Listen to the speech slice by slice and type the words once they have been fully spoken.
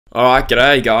Alright,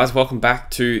 g'day guys, welcome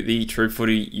back to the True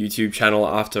Footy YouTube channel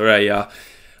after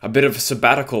a bit of a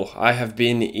sabbatical. I have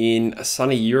been in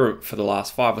sunny Europe for the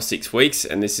last 5 or 6 weeks,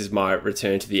 and this is my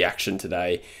return to the action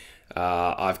today.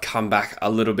 I've come back a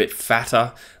little bit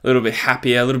fatter, a little bit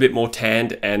happier, a little bit more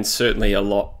tanned, and certainly a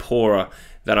lot poorer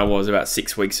than I was about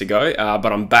 6 weeks ago.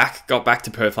 But I'm back, got back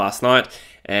to Perth last night,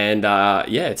 and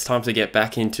yeah, it's time to get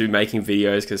back into making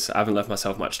videos because I haven't left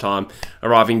myself much time.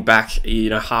 Arriving back,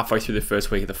 halfway through the first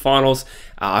week of the finals,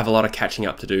 I have a lot of catching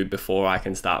up to do before I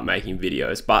can start making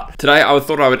videos. But today I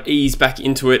thought I would ease back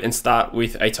into it and start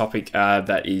with a topic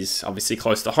that is obviously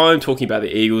close to home, talking about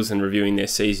the Eagles and reviewing their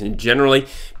season generally.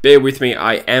 Bear with me,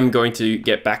 I am going to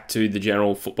get back to the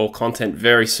general football content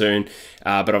very soon,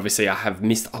 but obviously I have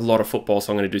missed a lot of football,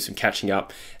 so I'm going to do some catching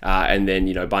up, and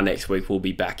then, by next week we'll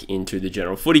be back into the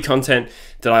general footy content.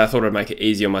 Today I thought I'd make it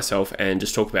easy on myself and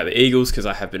just talk about the Eagles because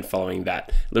I have been following that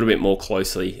a little bit more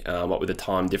closely, what with the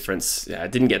time difference.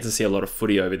 I didn't get to see a lot of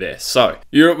footy over there. So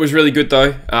Europe was really good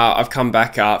though. I've come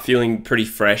back feeling pretty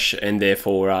fresh and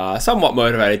therefore somewhat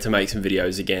motivated to make some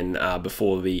videos again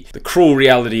before the cruel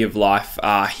reality of life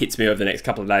hits me over the next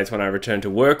couple of days when I return to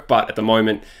work. But at the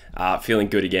moment, feeling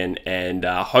good again, and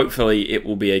hopefully it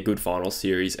will be a good final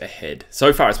series ahead.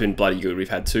 So far it's been bloody good. We've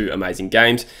had 2 amazing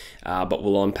games, but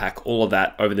we'll unpack all of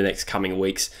that over the next coming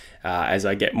weeks as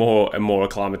I get more and more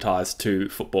acclimatized to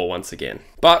football once again.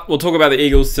 But we'll talk about the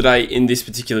Eagles today in this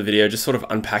particular video, just sort of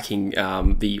unpacking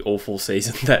the awful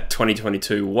season that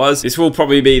 2022 was. This will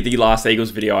probably be the last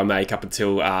Eagles video I make up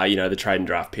until, the trade and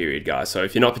draft period, guys. So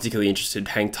if you're not particularly interested,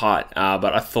 hang tight.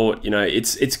 But I thought,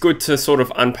 it's good to sort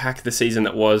of unpack the season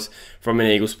that was from an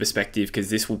Eagles perspective, because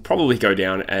this will probably go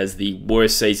down as the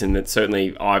worst season that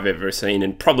certainly I've ever seen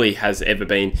and probably has ever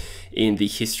been in the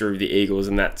history of the Eagles,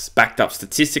 and that's backed up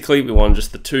statistically. We won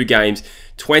just the 2 games,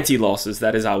 20 losses.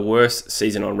 That is our worst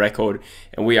season on record,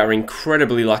 and we are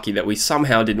incredibly lucky that we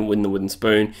somehow didn't win the wooden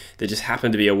spoon. There just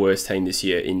happened to be a worse team this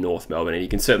year in North Melbourne, and you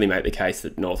can certainly make the case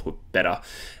that North were better.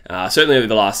 Certainly over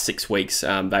the last 6 weeks,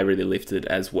 they really lifted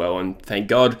as well, and thank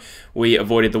God we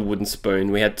avoided the wooden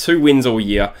spoon. We had 2 wins all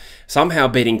year, somehow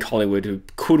beating Collingwood, who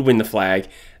could win the flag.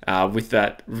 With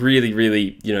that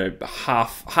really,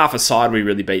 half a side we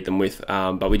really beat them with,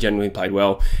 but we genuinely played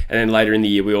well. And then later in the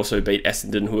year, we also beat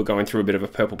Essendon, who were going through a bit of a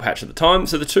purple patch at the time.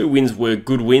 So the 2 wins were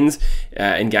good wins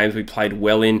in games we played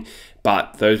well in,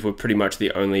 but those were pretty much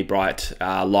the only bright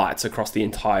lights across the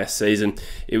entire season.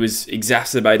 It was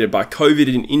exacerbated by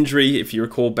COVID and injury. If you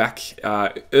recall back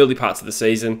early parts of the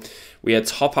season, we had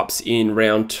top-ups in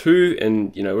round 2,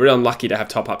 and we're unlucky to have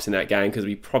top-ups in that game because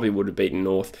we probably would have beaten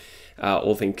North.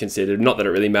 All things considered, not that it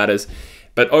really matters.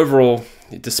 But overall,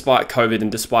 despite COVID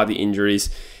and despite the injuries,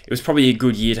 it was probably a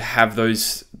good year to have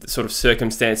those sort of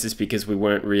circumstances because we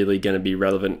weren't really going to be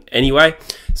relevant anyway.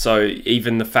 So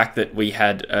even the fact that we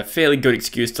had a fairly good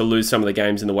excuse to lose some of the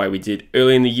games in the way we did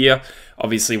early in the year,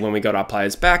 obviously when we got our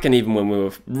players back and even when we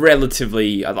were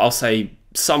relatively, I'll say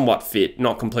somewhat fit,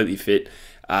 not completely fit,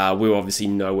 we were obviously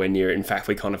nowhere near it. In fact,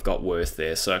 we kind of got worse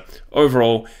there. So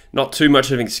overall, not too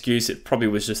much of an excuse. It probably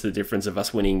was just the difference of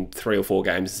us winning 3 or 4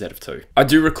 games instead of 2. I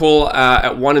do recall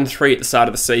at 1-3 at the start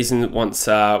of the season, once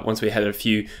we had a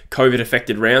few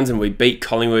COVID-affected rounds and we beat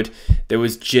Collingwood, there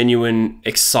was genuine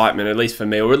excitement, at least for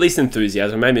me, or at least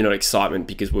enthusiasm. Maybe not excitement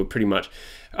because we were pretty much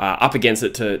up against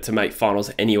it to make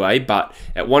finals anyway. But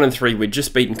at 1-3, we'd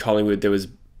just beaten Collingwood. There was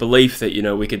belief that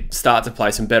we could start to play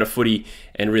some better footy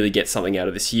and really get something out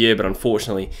of this year, but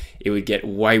unfortunately it would get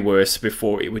way worse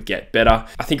before it would get better.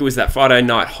 I think it was that Friday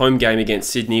night home game against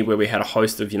Sydney where we had a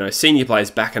host of senior players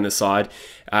back on the side,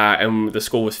 and the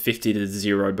score was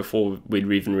 50-0 before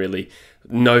we'd even really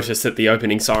noticed that the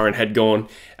opening siren had gone,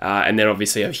 and then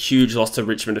obviously a huge loss to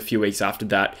Richmond a few weeks after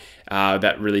that.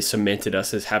 That really cemented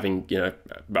us as having,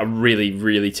 a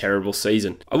really terrible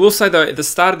season. I will say though, at the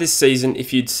start of this season,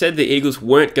 if you'd said the Eagles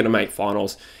weren't going to make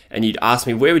finals and you'd asked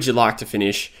me where would you like to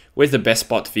finish, where's the best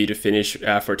spot for you to finish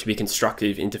for it to be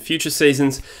constructive into future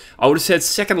seasons, I would have said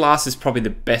second last is probably the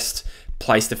best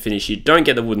place to finish. You don't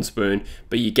get the wooden spoon,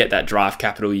 but you get that draft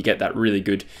capital, you get that really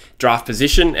good draft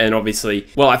position. And obviously,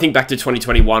 well, I think back to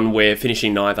 2021 where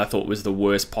finishing 9th I thought was the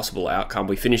worst possible outcome.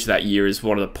 We finished that year as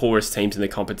one of the poorest teams in the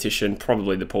competition,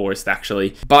 probably the poorest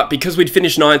actually. But because we'd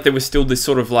finished 9th, there was still this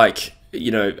sort of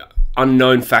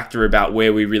unknown factor about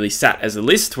where we really sat as a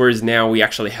list, whereas now we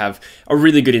actually have a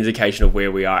really good indication of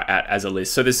where we are at as a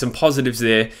list. So there's some positives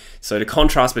there. So the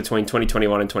contrast between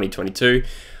 2021 and 2022,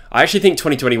 I actually think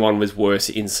 2021 was worse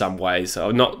in some ways.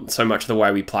 Not so much the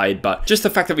way we played, but just the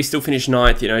fact that we still finished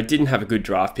ninth, didn't have a good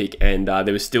draft pick, and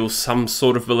there was still some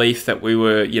sort of belief that we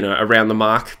were, around the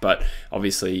mark, but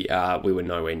obviously we were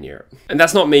nowhere near it. And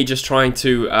that's not me just trying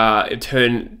to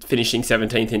turn finishing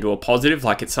 17th into a positive,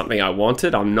 like it's something I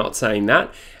wanted. I'm not saying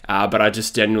that. But I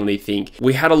just genuinely think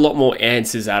we had a lot more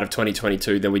answers out of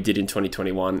 2022 than we did in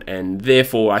 2021, and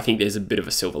therefore I think there's a bit of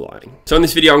a silver lining. So in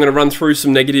this video, I'm going to run through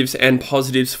some negatives and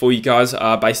positives for you guys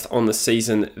based on the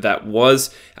season that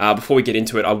was. Before we get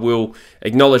into it, I will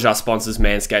acknowledge our sponsors,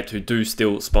 MANSCAPED, who do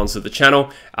still sponsor the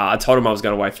channel. I told them I was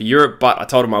going to wait for Europe, but I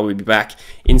told them I would be back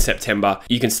in September.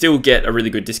 You can still get a really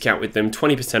good discount with them,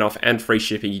 20% off and free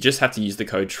shipping. You just have to use the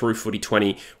code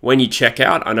TrueFooty20 when you check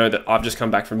out. I know that I've just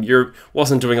come back from Europe,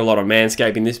 wasn't doing a lot of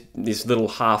manscaping. This little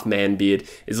half man beard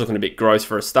is looking a bit gross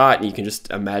for a start, and you can just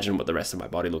imagine what the rest of my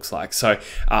body looks like. So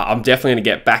I'm definitely going to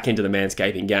get back into the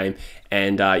manscaping game,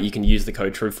 and you can use the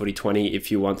code TrueFooty20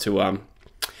 if you want to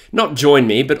not join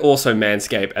me, but also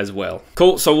Manscaped as well.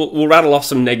 Cool, so we'll rattle off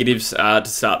some negatives to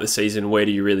start the season. Where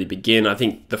do you really begin? I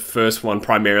think the first one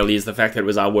primarily is the fact that it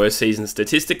was our worst season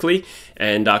statistically,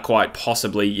 and quite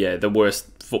possibly, the worst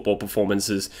football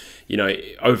performances,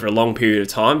 over a long period of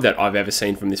time that I've ever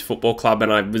seen from this football club.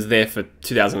 And I was there for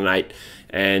 2008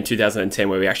 and 2010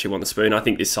 where we actually won the spoon. I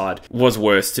think this side was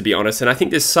worse, to be honest. And I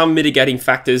think there's some mitigating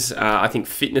factors. I think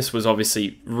fitness was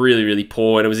obviously really, really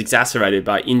poor, and it was exacerbated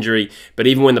by injury. But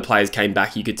even when the players came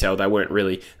back, you could tell they weren't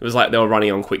really, it was like they were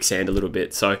running on quicksand a little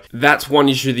bit. So that's one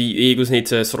issue the Eagles need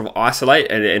to sort of isolate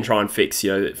and try and fix,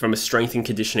 from a strength and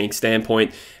conditioning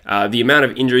standpoint. The amount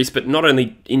of injuries, but not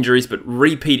only injuries, but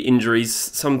repeat injuries.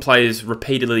 Some players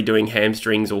repeatedly doing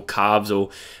hamstrings or calves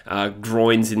or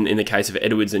groins in the case of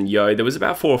Edwards and Yo. There was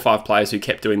about 4 or 5 players who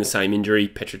kept doing the same injury.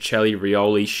 Petrocelli,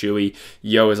 Rioli, Shuey,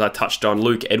 Yo, as I touched on.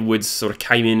 Luke Edwards sort of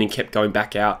came in and kept going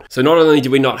back out. So not only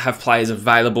did we not have players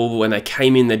available, but when they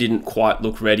came in, they didn't quite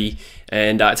look ready.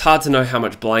 And it's hard to know how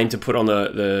much blame to put on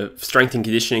the strength and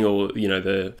conditioning or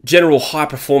the general high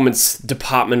performance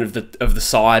department of the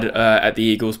side at the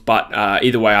Eagles. But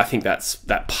either way, I think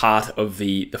that part of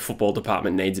the football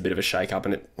department needs a bit of a shake up,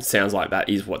 and it sounds like that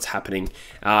is what's happening.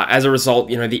 As a result,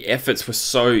 the efforts were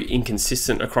so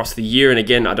inconsistent across the year. And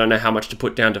again, I don't know how much to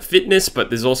put down to fitness, but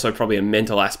there's also probably a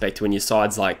mental aspect when your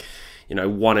side's like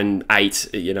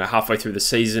 1-8, halfway through the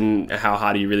season. How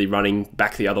hard are you really running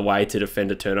back the other way to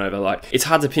defend a turnover? Like, it's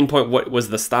hard to pinpoint what was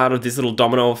the start of this little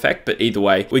domino effect, but either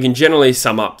way, we can generally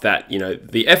sum up that,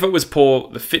 the effort was poor,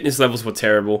 the fitness levels were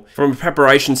terrible. From a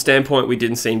preparation standpoint, we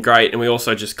didn't seem great, and we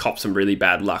also just copped some really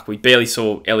bad luck. We barely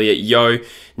saw Elliot, Yo,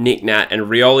 Nick, Nat, and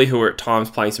Rioli, who were at times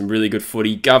playing some really good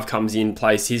footy. Gov comes in,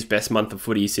 plays his best month of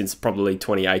footy since probably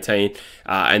 2018,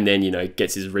 and then,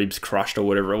 gets his ribs crushed or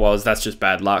whatever it was. That's just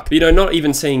bad luck. But, not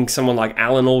even seeing someone like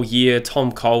Allen all year,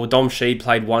 Tom Cole, Dom Sheed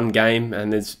played 1 game,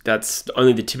 and that's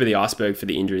only the tip of the iceberg for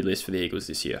the injury list for the Eagles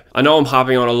this year. I know I'm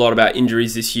harping on a lot about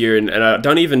injuries this year, and I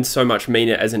don't even so much mean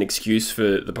it as an excuse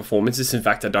for the performances. In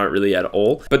fact, I don't really at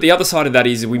all. But the other side of that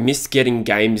is we missed getting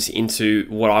games into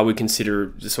what I would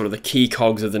consider sort of the key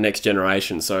cogs of the next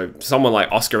generation. So someone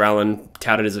like Oscar Allen,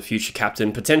 touted as a future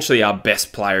captain, potentially our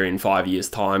best player in 5 years'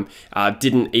 time,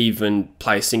 didn't even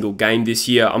play a single game this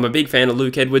year. I'm a big fan of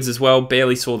Luke Edwards as well.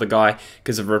 Barely saw the guy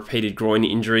because of a repeated groin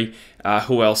injury.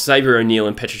 Who else? Xavier O'Neill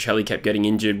and Petrocelli kept getting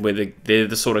injured. They're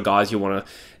the sort of guys you want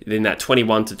to, in that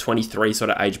 21 to 23 sort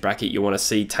of age bracket, you want to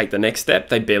see take the next step.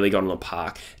 They barely got on the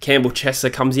park. Campbell Chester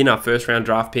comes in, our first round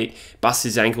draft pick, busts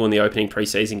his ankle in the opening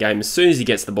preseason game as soon as he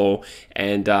gets the ball.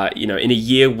 And, in a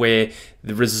year where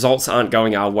the results aren't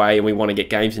going our way and we want to get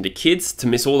games into kids, to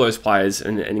miss all those players,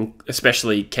 and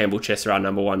especially Campbell Chester, our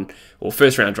number 1 or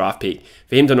first round draft pick,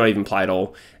 for him to not even play at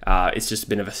all, it's just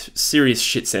been a serious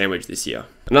shit sandwich this year.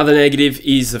 Another negative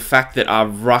is the fact that our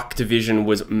ruck division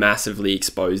was massively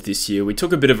exposed this year. We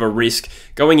took a bit of a risk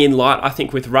going in light, I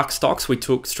think, with ruck stocks. We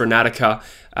took Stranatica,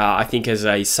 I think, as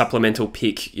a supplemental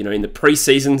pick, in the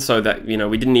preseason, so that, we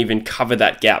didn't even cover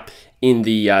that gap in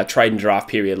the trade and draft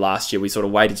period last year. We sort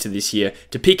of waited to this year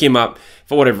to pick him up.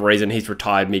 For whatever reason, he's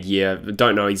retired mid-year.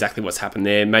 Don't know exactly what's happened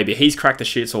there. Maybe he's cracked the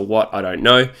shits or what, I don't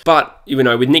know. But,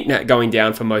 with Nick Nat going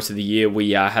down for most of the year,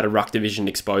 we had a ruck division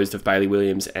exposed of Bailey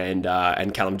Williams and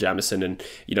Callum Jamison. And,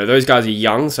 those guys are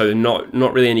young, so not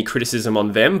really any criticism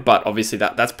on them. But obviously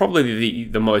that's probably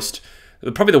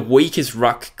probably the weakest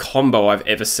ruck combo I've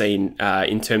ever seen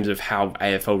in terms of how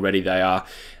AFL ready they are.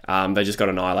 They just got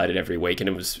annihilated every week, and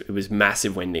it was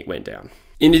massive when Nick went down.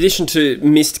 In addition to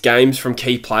missed games from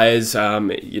key players,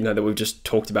 that we've just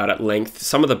talked about at length,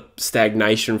 some of the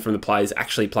stagnation from the players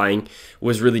actually playing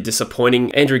was really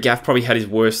disappointing. Andrew Gaff probably had his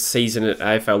worst season at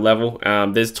AFL level.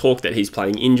 There's talk that he's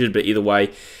playing injured, but either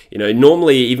way,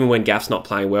 normally even when Gaff's not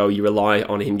playing well, you rely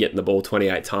on him getting the ball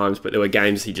 28 times, but there were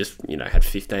games he just, had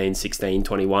 15, 16,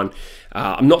 21.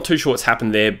 I'm not too sure what's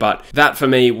happened there, but that for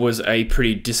me was a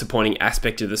pretty disappointing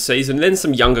aspect of the season. Then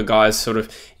some younger guys sort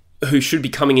of who should be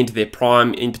coming into their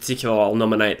prime. In particular, I'll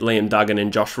nominate Liam Duggan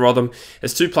and Josh Rotham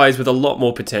as two players with a lot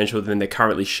more potential than they're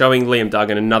currently showing. Liam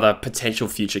Duggan, another potential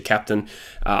future captain.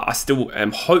 I still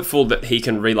am hopeful that he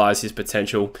can realise his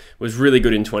potential. Was really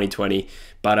good in 2020,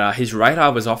 but his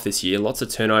radar was off this year. Lots of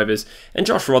turnovers. And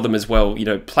Josh Rotham as well,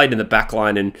 played in the back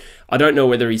line, and I don't know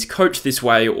whether he's coached this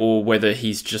way or whether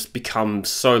he's just become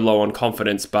so low on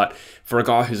confidence, but for a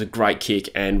guy who's a great kick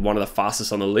and one of the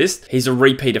fastest on the list, he's a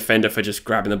repeat offender for just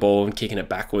grabbing the ball and kicking it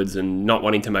backwards and not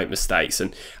wanting to make mistakes.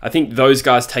 And I think those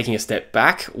guys taking a step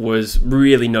back was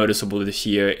really noticeable this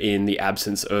year in the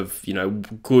absence of,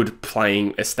 good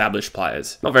playing established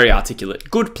players. Not very articulate.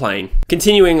 Good playing.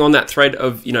 Continuing on that thread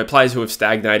of, players who have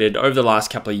stagnated over the last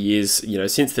couple of years,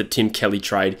 since the Tim Kelly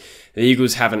trade, the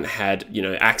Eagles haven't had,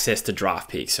 access to draft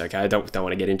picks, okay? I don't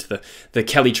want to get into the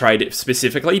Kelly trade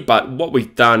specifically, but what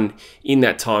we've done in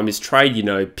that time is trade,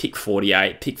 pick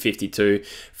 48, pick 52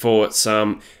 for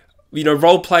some,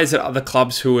 role players at other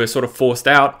clubs who were sort of forced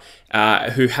out,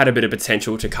 who had a bit of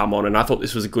potential to come on, and I thought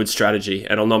this was a good strategy.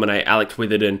 And I'll nominate Alex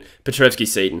Witherden,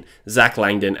 Petrevski-Seton, Zach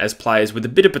Langdon as players with a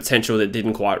bit of potential that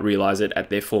didn't quite realise it at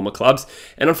their former clubs.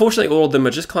 And unfortunately, all of them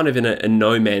are just kind of in a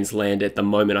no man's land at the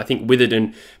moment. I think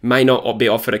Witherden may not be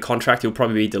offered a contract. He'll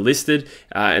probably be delisted,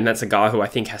 and that's a guy who I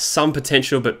think has some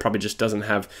potential, but probably just doesn't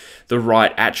have the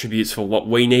right attributes for what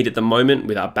we need at the moment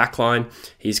with our backline.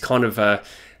 He's kind of a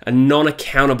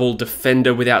non-accountable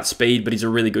defender without speed, but he's a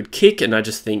really good kick. And I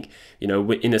just think,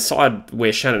 in a side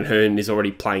where Shannon Hearn is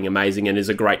already playing amazing and is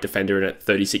a great defender and at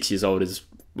 36 years old is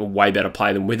a way better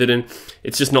player than Witherden,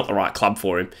 it's just not the right club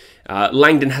for him.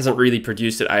 Langdon hasn't really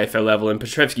produced at AFL level, and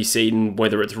Petrevski-Seton,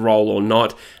 whether it's role or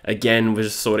not, again, was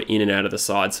just sort of in and out of the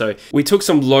side. So we took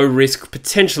some low-risk,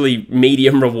 potentially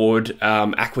medium-reward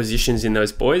acquisitions in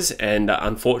those boys, and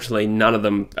unfortunately, none of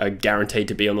them are guaranteed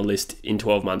to be on the list in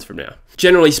 12 months from now.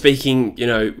 Generally speaking,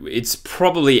 it's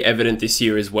probably evident this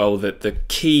year as well that the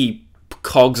key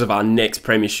cogs of our next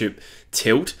premiership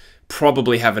tilt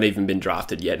probably haven't even been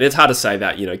drafted yet. And it's hard to say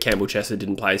that, Campbell Chester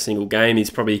didn't play a single game. He's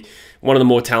probably one of the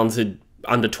more talented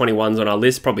under 21s on our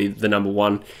list, probably the number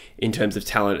one in terms of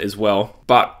talent as well.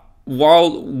 But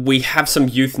while we have some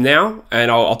youth now, and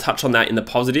I'll touch on that in the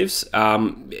positives,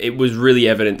 it was really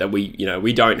evident that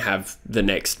we don't have the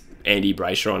next Andy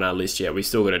Brayshaw on our list yet. We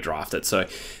still got to draft it. So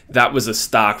that was a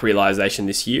stark realization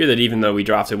this year that even though we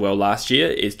drafted well last year,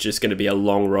 it's just going to be a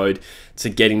long road to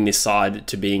getting this side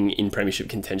to being in premiership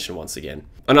contention once again.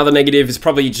 Another negative is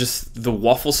probably just the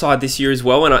Waffle side this year as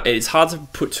well. And it's hard to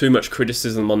put too much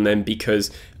criticism on them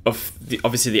because of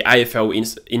obviously the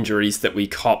AFL injuries that we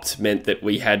copped meant that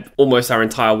we had almost our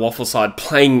entire Waffle side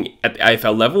playing at the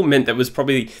AFL level, meant that was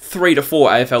probably 3 to 4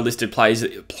 AFL listed players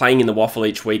playing in the Waffle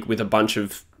each week with a bunch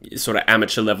of sort of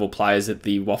amateur level players that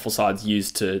the Waffle sides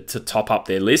used to top up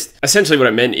their list. Essentially what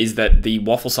it meant is that the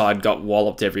Waffle side got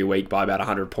walloped every week by about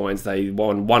 100 points. They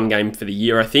won one game for the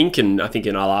year, I think, and I think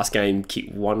in our last game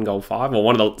kicked 1 goal 5, or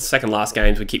one of the second last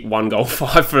games we kicked 1 goal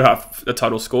 5 for a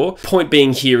total score. Point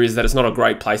being here is that it's not a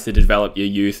great place to develop your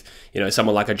youth.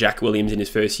 Someone like a Jack Williams in his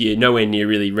first year, nowhere near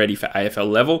really ready for AFL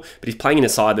level, but he's playing in a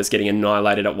side that's getting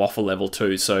annihilated at Waffle level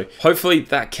too. So hopefully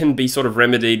that can be sort of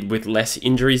remedied with less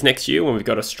injuries next year when we've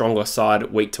got a stronger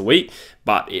side week to week,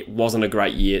 but it wasn't a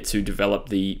great year to develop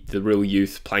the real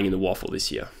youth playing in the Waffle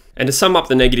this year. And to sum up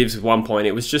the negatives with one point,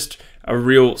 it was just a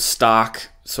real stark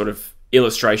sort of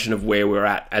illustration of where we're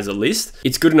at as a list.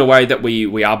 It's good in a way that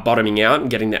we are bottoming out and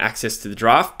getting the access to the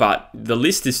draft, but the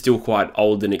list is still quite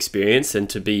old and experienced, and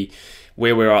to be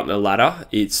where we're at in the ladder,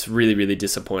 it's really, really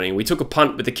disappointing. We took a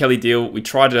punt with the Kelly deal. We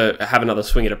tried to have another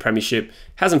swing at a premiership.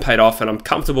 Hasn't paid off, and I'm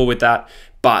comfortable with that,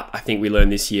 but I think we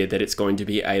learned this year that it's going to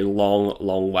be a long,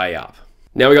 long way up.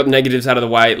 Now we got the negatives out of the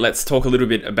way, let's talk a little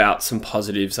bit about some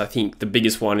positives. I think the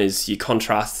biggest one is you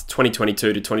contrast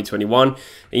 2022 to 2021,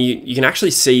 and you can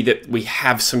actually see that we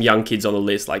have some young kids on the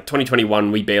list. Like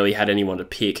 2021, we barely had anyone to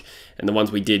pick, and the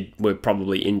ones we did were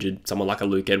probably injured, someone like a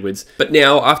Luke Edwards. But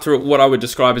now, after what I would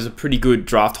describe as a pretty good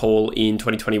draft haul in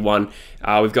 2021,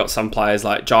 we've got some players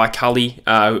like Jai Cully,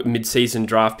 mid-season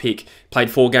draft pick, played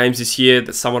 4 games this year.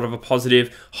 That's somewhat of a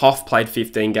positive. Hoff played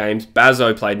 15 games.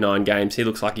 Bazo played 9 games. He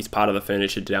looks like he's part of the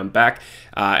furniture down back.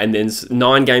 And then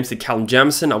 9 games to Callum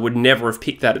Jamieson. I would never have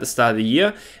picked that at the start of the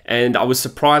year, and I was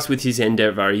surprised with his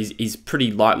endeavour. He's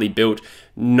pretty lightly built,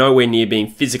 nowhere near being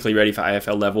physically ready for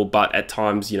AFL level, but at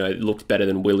times, looked better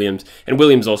than Williams. And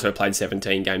Williams also played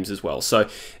 17 games as well. So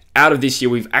out of this year,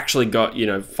 we've actually got,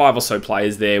 5 or so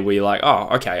players there where you're like, oh,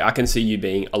 okay, I can see you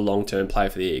being a long-term player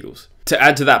for the Eagles. To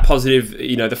add to that positive,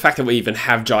 the fact that we even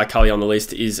have Jai Cully on the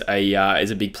list is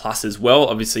a big plus as well.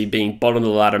 Obviously, being bottom of the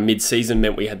ladder mid-season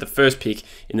meant we had the first pick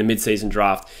in the mid-season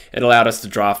draft. It allowed us to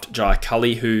draft Jai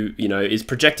Cully, who is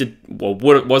projected, well,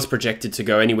 was projected to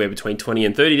go anywhere between 20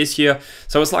 and 30 this year.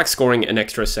 So it's like scoring an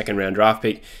extra second-round draft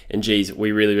pick. And geez,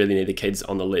 we really, really need the kids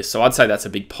on the list. So I'd say that's a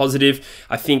big positive.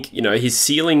 I think his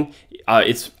ceiling,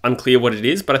 it's unclear what it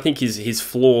is, but I think his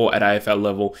floor at AFL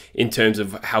level in terms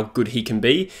of how good he can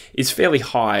be is fairly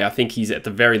high. I think he's at the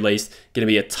very least going to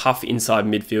be a tough inside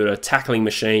midfielder, tackling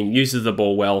machine, uses the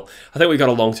ball well. I think we've got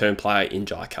a long-term player in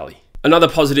Jai Cully. Another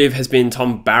positive has been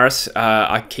Tom Barrass.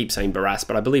 I keep saying Barrass,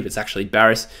 but I believe it's actually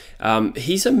Barrass.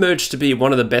 He's emerged to be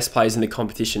one of the best players in the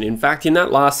competition. In fact, in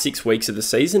that last 6 weeks of the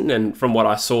season, and from what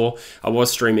I saw, I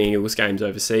was streaming Eagles games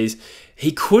overseas,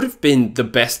 he could have been the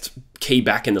best key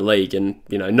back in the league, and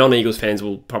non-Eagles fans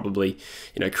will probably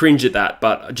cringe at that,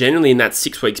 but generally in that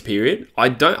 6 weeks period,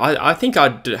 I think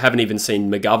I haven't even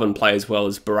seen McGovern play as well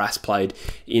as Barrass played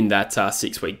in that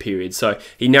 6 week period. So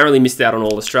he narrowly missed out on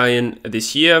All-Australian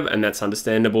this year, and that's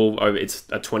understandable. It's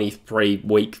a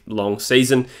 23-week long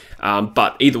season,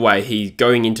 but either way, he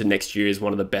going into next year is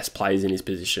one of the best players in his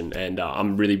position, and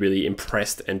I'm really, really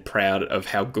impressed and proud of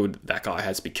how good that guy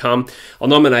has become. I'll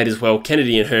nominate as well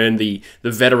Kennedy and Hearn, the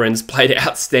veterans, played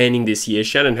outstanding this year.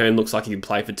 Shannon Hearn looks like he can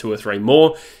play for 2 or 3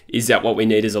 more. Is that what we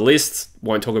need as a list?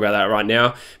 Won't talk about that right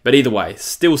now. But either way,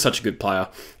 still such a good player.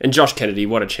 And Josh Kennedy,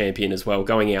 what a champion as well.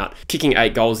 Going out, kicking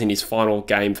 8 goals in his final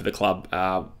game for the club.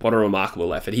 What a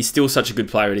remarkable effort. He's still such a good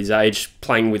player at his age,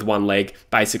 playing with 1 leg,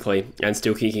 basically, and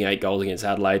still kicking 8 goals against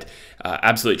Adelaide.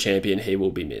 Absolute champion. He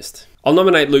will be missed. I'll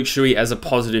nominate Luke Shuey as a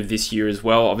positive this year as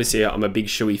well. Obviously, I'm a big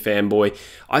Shuey fanboy.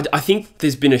 I think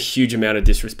there's been a huge amount of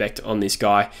disrespect on this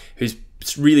guy who's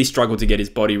really struggled to get his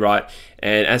body right,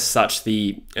 and as such,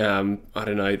 the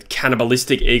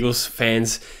cannibalistic Eagles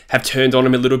fans have turned on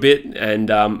him a little bit,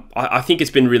 and I think it's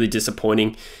been really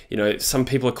disappointing. Some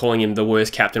people are calling him the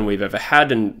worst captain we've ever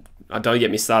had, and don't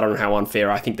get me started on how unfair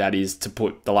I think that is to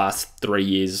put the last 3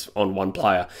 years on one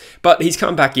player. But he's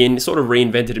come back in, sort of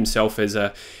reinvented himself as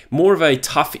more of a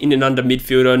tough in and under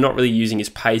midfielder, not really using his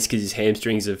pace because his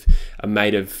hamstrings are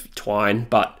made of twine.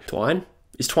 But twine?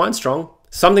 Is twine strong?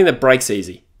 Something that breaks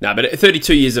easy. No, but at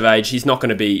 32 years of age, he's not going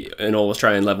to be an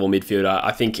All-Australian level midfielder.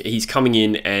 I think he's coming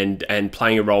in and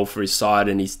playing a role for his side,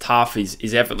 and he's tough.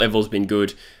 His effort level's been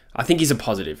good. I think he's a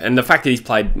positive. And the fact that he's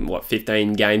played,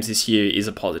 15 games this year is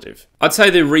a positive. I'd say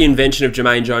the reinvention of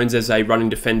Jermaine Jones as a running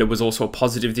defender was also a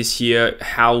positive this year.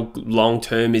 How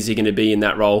long-term is he going to be in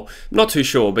that role? Not too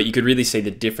sure, but you could really see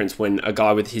the difference when a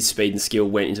guy with his speed and skill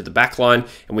went into the back line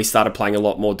and we started playing a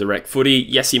lot more direct footy.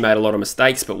 Yes, he made a lot of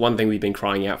mistakes, but one thing we've been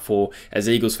crying out for as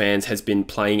Eagles fans has been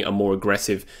playing a more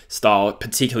aggressive style,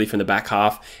 particularly from the back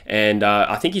half. And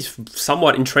I think he's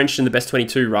somewhat entrenched in the best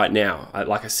 22 right now.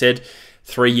 Like I said,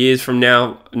 3 years from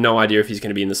now, no idea if he's going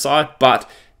to be in the side, but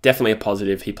definitely a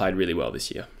positive. He played really well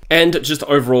this year. And just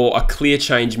overall, a clear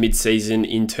change mid-season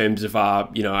in terms of our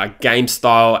game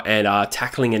style and our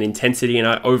tackling and intensity and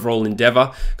our overall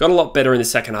endeavour. Got a lot better in the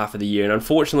second half of the year, and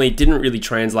unfortunately, it didn't really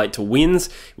translate to wins.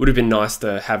 It would have been nice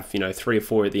to have 3 or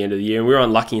 4 at the end of the year, and we were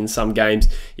unlucky in some games.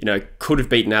 Could have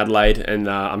beaten Adelaide, and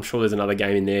I'm sure there's another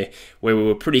game in there where we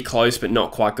were pretty close, but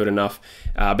not quite good enough.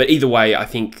 But either way, I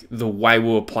think the way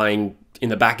we were playing in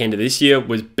the back end of this year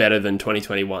was better than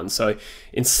 2021. So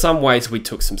in some ways, we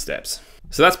took some steps.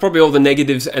 So that's probably all the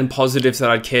negatives and positives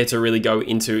that I'd care to really go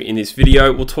into in this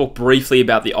video. We'll talk briefly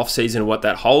about the off-season and what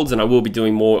that holds, and I will be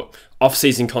doing more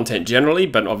off-season content generally,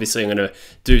 but obviously I'm going to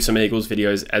do some Eagles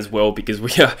videos as well because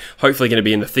we are hopefully going to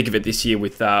be in the thick of it this year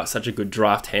with such a good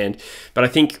draft hand. But I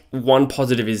think one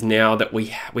positive is now that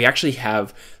we actually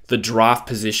have the draft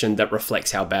position that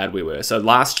reflects how bad we were. So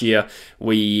last year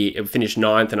we finished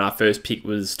 9th and our first pick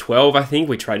was 12, I think.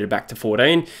 We traded back to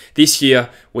 14. This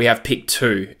year we have pick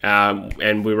 2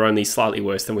 and we were only slightly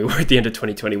worse than we were at the end of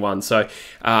 2021. So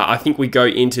I think we go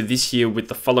into this year with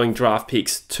the following draft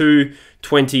picks: 2,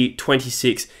 20,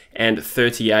 26, and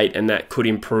 38, and that could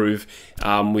improve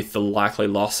with the likely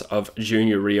loss of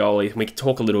Junior Rioli. We can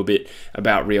talk a little bit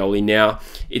about Rioli now.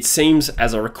 It seems,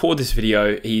 as I record this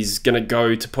video, he's going to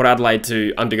go to Port Adelaide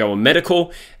to undergo a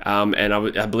medical, and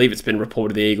I believe it's been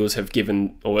reported the Eagles have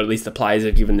given, or at least the players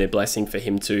have given their blessing for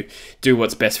him to do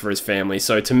what's best for his family.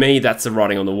 So to me, that's the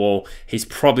writing on the wall. He's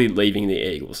probably leaving the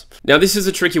Eagles. Now, this is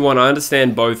a tricky one. I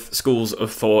understand both schools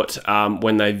of thought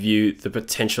when they view the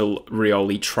potential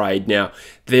Rioli trade. Now,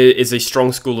 there is a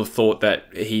strong school of thought that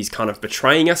he's kind of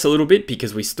betraying us a little bit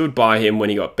because we stood by him when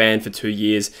he got banned for 2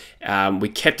 years. We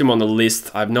kept him on the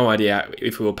list. I have no idea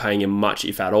if we were paying him much,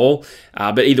 if at all.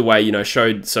 But either way, you know,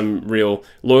 showed some real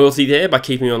loyalty there by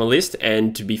keeping him on the list.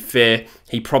 And to be fair,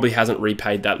 he probably hasn't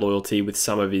repaid that loyalty with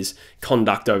some of his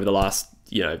conduct over the last,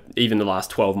 you know, even the last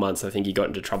 12 months. I think he got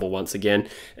into trouble once again.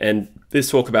 And there's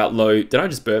talk about did I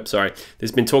just burp? Sorry.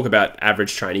 There's been talk about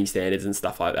average training standards and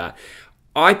stuff like that.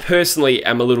 I personally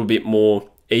am a little bit more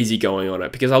easygoing on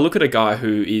it because I look at a guy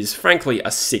who is frankly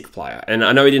a sick player. And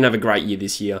I know he didn't have a great year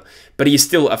this year, but he is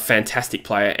still a fantastic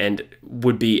player and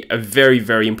would be a very,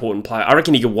 very important player. I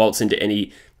reckon he could waltz into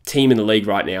any team in the league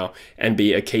right now and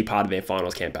be a key part of their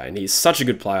finals campaign. He's such a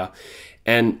good player.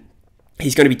 And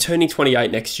he's going to be turning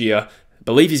 28 next year. I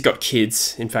believe he's got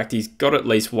kids. In fact, he's got at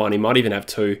least one. He might even have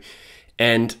two.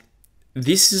 And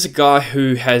this is a guy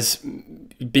who has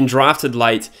been drafted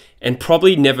late and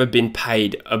probably never been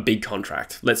paid a big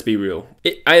contract. Let's be real.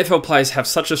 AFL players have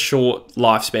such a short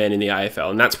lifespan in the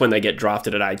AFL, and that's when they get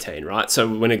drafted at 18, right? So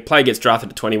when a player gets drafted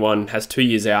at 21, has 2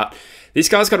 years out, this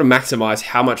guy's got to maximize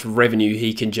how much revenue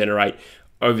he can generate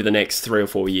over the next 3 or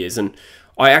 4 years. And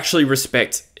I actually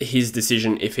respect his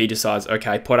decision if he decides,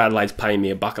 okay, Port Adelaide's paying me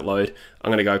a bucket load, I'm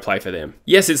going to go play for them.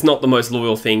 Yes, it's not the most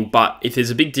loyal thing, but if there's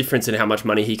a big difference in how much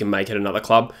money he can make at another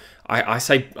club, I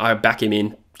say I back him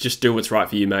in. Just do what's right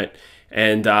for you, mate.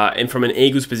 And from an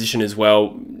Eagles position as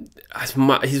well,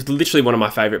 he's literally one of my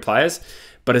favourite players.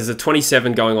 But as a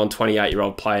 27 going on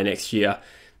 28-year-old player next year,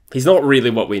 he's not really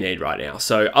what we need right now.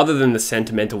 So other than the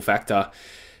sentimental factor,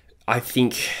 I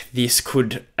think this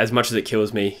could, as much as it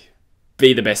kills me,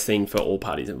 be the best thing for all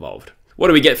parties involved. What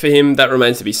do we get for him? That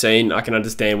remains to be seen. I can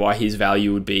understand why his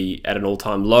value would be at an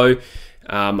all-time low.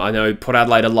 I know Port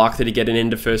Adelaide are likely to get an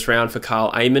end of first round for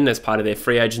Carl Amon as part of their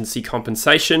free agency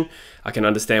compensation. I can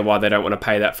understand why they don't want to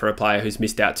pay that for a player who's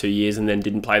missed out 2 years and then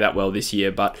didn't play that well this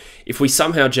year. But if we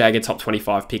somehow jag a top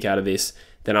 25 pick out of this,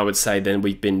 then I would say then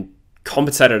we've been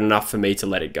compensated enough for me to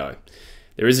let it go.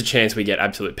 There is a chance we get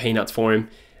absolute peanuts for him.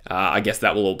 I guess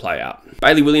that will all play out.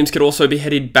 Bailey Williams could also be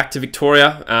headed back to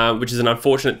Victoria, which is an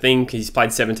unfortunate thing because he's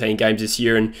played 17 games this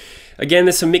year. And again,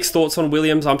 there's some mixed thoughts on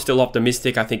Williams. I'm still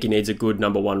optimistic. I think he needs a good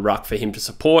 #1 ruck for him to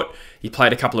support. He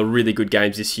played a couple of really good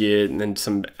games this year and then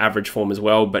some average form as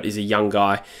well, but he's a young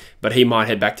guy. But he might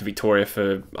head back to Victoria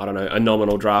for, I don't know, a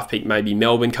nominal draft pick. Maybe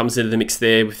Melbourne comes into the mix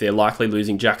there if they're likely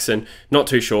losing Jackson. Not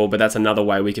too sure, but that's another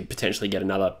way we could potentially get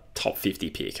another top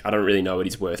 50 pick. I don't really know what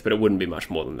he's worth, but it wouldn't be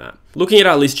much more than that. Looking at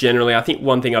our list generally, I think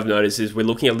one thing I've noticed is we're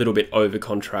looking a little bit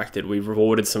over-contracted. We've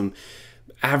rewarded some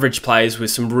average players with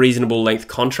some reasonable length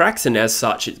contracts, and as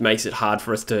such it makes it hard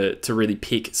for us to really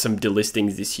pick some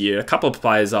delistings this year. A couple of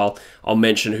players I'll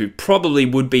mention who probably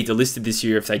would be delisted this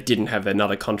year if they didn't have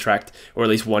another contract or at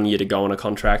least 1 year to go on a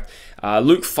contract.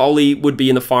 Luke Foley would be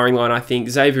in the firing line, I think.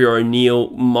 Xavier O'Neill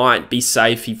might be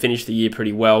safe. He finished the year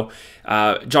pretty well.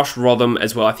 Josh Rotham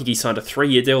as well. I think he signed a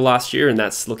 3-year deal last year, and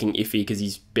that's looking iffy because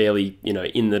he's barely,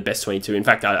 in the best 22. In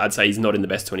fact, I'd say he's not in the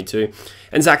best 22.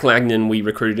 And Zach Langdon, we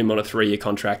recruited him on a 3-year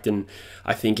contract, and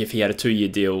I think if he had a 2-year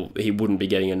deal, he wouldn't be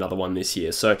getting another one this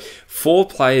year. So 4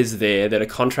 players there that are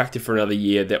contracted for another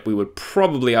year that we would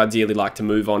probably ideally like to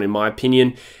move on, in my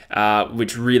opinion,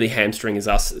 which really hamstrings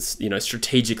us,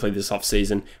 strategically this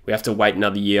off-season. We have to wait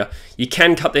another year. You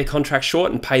can cut their contract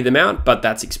short and pay them out, but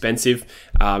that's expensive.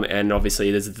 And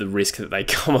obviously there's the risk that they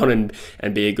come on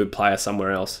and be a good player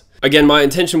somewhere else. Again, my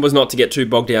intention was not to get too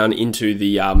bogged down into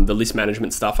the list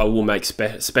management stuff. I will make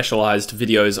specialized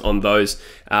videos on those.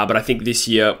 But I think this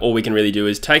year, all we can really do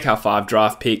is take our 5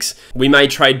 draft picks. We may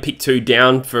trade pick 2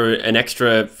 down for an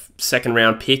extra second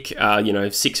round pick,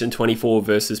 6 and 24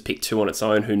 versus pick 2 on its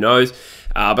own, who knows.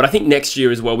 But I think next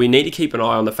year as well, we need to keep an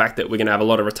eye on the fact that we're going to have a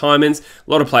lot of retirements,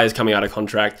 a lot of players coming out of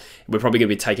contract. We're probably going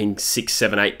to be taking 6,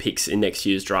 7, 8 picks in next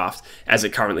year's draft as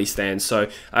it currently stands. So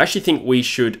I actually think we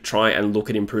should try and look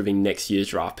at improving next year's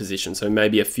draft position. So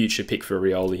maybe a future pick for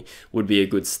Rioli would be a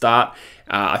good start.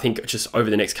 I think just over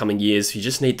the next coming years, you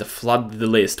just need to flood the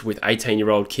list with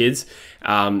 18-year-old kids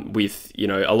with,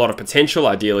 a lot of potential,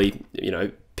 ideally,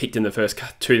 picked in the first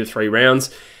 2 to 3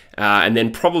 rounds. And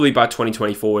then probably by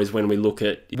 2024 is when we look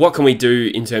at what can we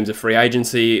do in terms of free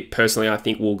agency. Personally, I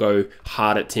think we'll go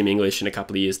hard at Tim English in a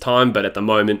couple of years' time, but at the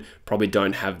moment, probably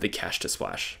don't have the cash to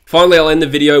splash. Finally, I'll end the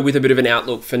video with a bit of an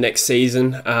outlook for next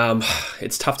season.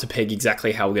 It's tough to peg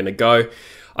exactly how we're going to go.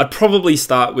 I'd probably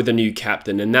start with a new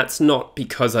captain, and that's not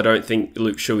because I don't think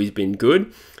Luke Shuey's been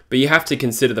good, but you have to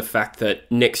consider the fact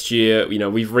that next year,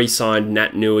 we've re-signed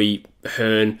Nat Nui,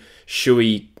 Hearn,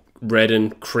 Shuey,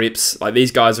 Redden, Cripps, like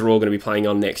these guys are all going to be playing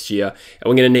on next year, and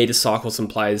we're going to need to cycle some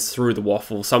players through the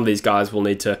waffle. Some of these guys will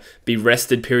need to be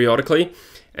rested periodically,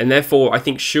 and therefore I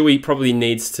think Shuey probably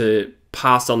needs to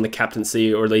pass on the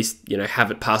captaincy, or at least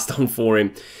have it passed on for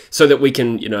him, so that we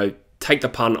can take the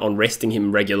punt on resting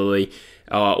him regularly.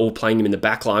 Or playing him in the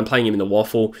back line, playing him in the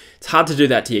waffle. It's hard to do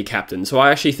that to your captain. So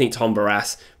I actually think Tom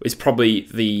Barrass is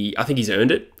probably I think he's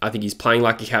earned it. I think he's playing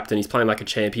like a captain. He's playing like a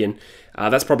champion.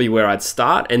 That's probably where I'd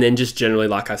start. And then just generally,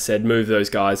 like I said, move those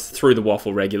guys through the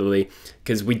waffle regularly,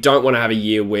 because we don't want to have a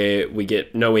year where we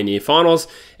get nowhere near finals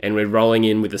and we're rolling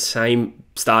in with the same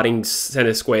starting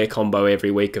centre square combo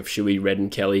every week of Shuey,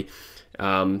 Redden, Kelly.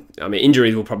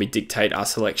 Injuries will probably dictate our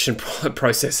selection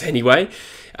process anyway.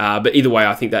 But either way,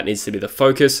 I think that needs to be the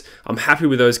focus. I'm happy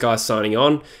with those guys signing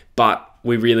on, but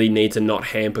we really need to not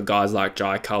hamper guys like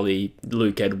Jai Cully,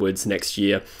 Luke Edwards next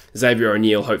year. Xavier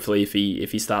O'Neill, hopefully, if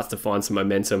he starts to find some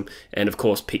momentum. And of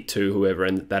course, pick 2, whoever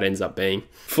that ends up being.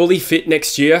 Fully fit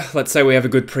next year. Let's say we have a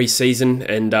good preseason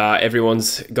and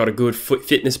everyone's got a good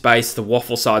fitness base. The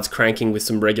waffle side's cranking with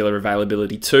some regular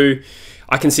availability too.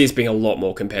 I can see us being a lot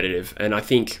more competitive. And I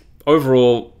think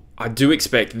overall, I do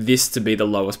expect this to be the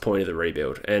lowest point of the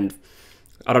rebuild. And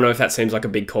I don't know if that seems like a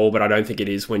big call, but I don't think it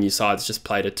is when your side's just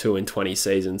played a 2-20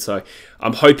 season. So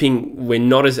I'm hoping we're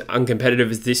not as uncompetitive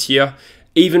as this year.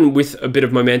 Even with a bit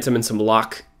of momentum and some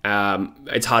luck,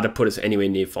 it's hard to put us anywhere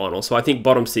near final. So I think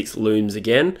bottom 6 looms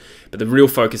again, but the real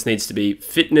focus needs to be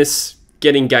fitness,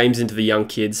 getting games into the young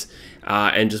kids,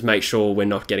 and just make sure we're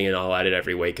not getting annihilated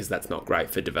every week, because that's not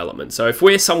great for development. So if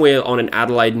we're somewhere on an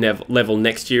Adelaide level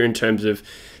next year in terms of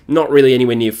not really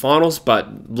anywhere near finals,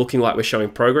 but looking like we're showing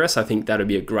progress, I think that would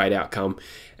be a great outcome.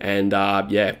 And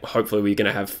yeah, hopefully we're going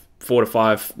to have 4 to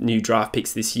 5 new draft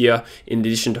picks this year, in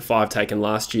addition to 5 taken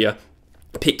last year.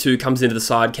 Pick 2 comes into the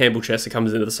side, Campbell Chester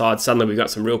comes into the side. Suddenly we've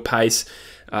got some real pace.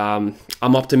 I'm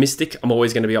optimistic. I'm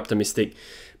always going to be optimistic.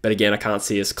 But again, I can't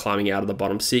see us climbing out of the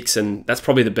bottom 6, and that's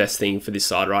probably the best thing for this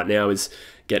side right now is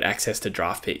get access to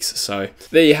draft picks. So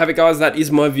there you have it, guys. That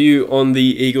is my view on the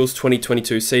Eagles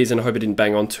 2022 season. I hope it didn't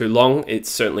bang on too long. It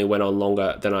certainly went on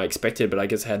longer than I expected, but I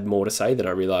guess I had more to say than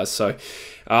I realized. So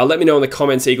let me know in the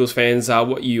comments, Eagles fans,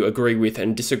 what you agree with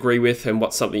and disagree with, and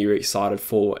what's something you're excited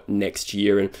for next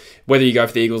year. And whether you go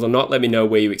for the Eagles or not, let me know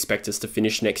where you expect us to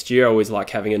finish next year. I always like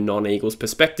having a non-Eagles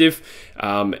perspective,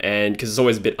 and because it's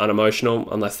always a bit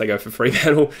unemotional unless they go for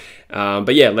Fremantle.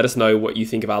 But yeah, let us know what you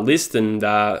think of our list, and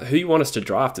who you want us to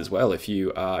draft as well if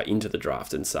you are into the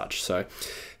draft and such. So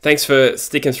thanks for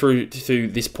sticking through to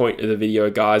this point of the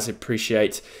video, guys. I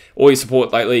appreciate all your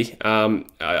support lately.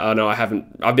 I know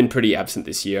I've been pretty absent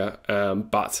this year,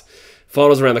 but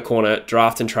finals around the corner.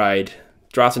 Draft and trade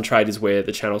is where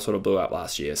the channel sort of blew up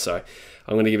last year, so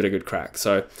I'm going to give it a good crack.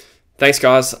 So thanks,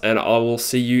 guys, and I will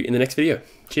see you in the next video.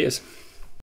 Cheers.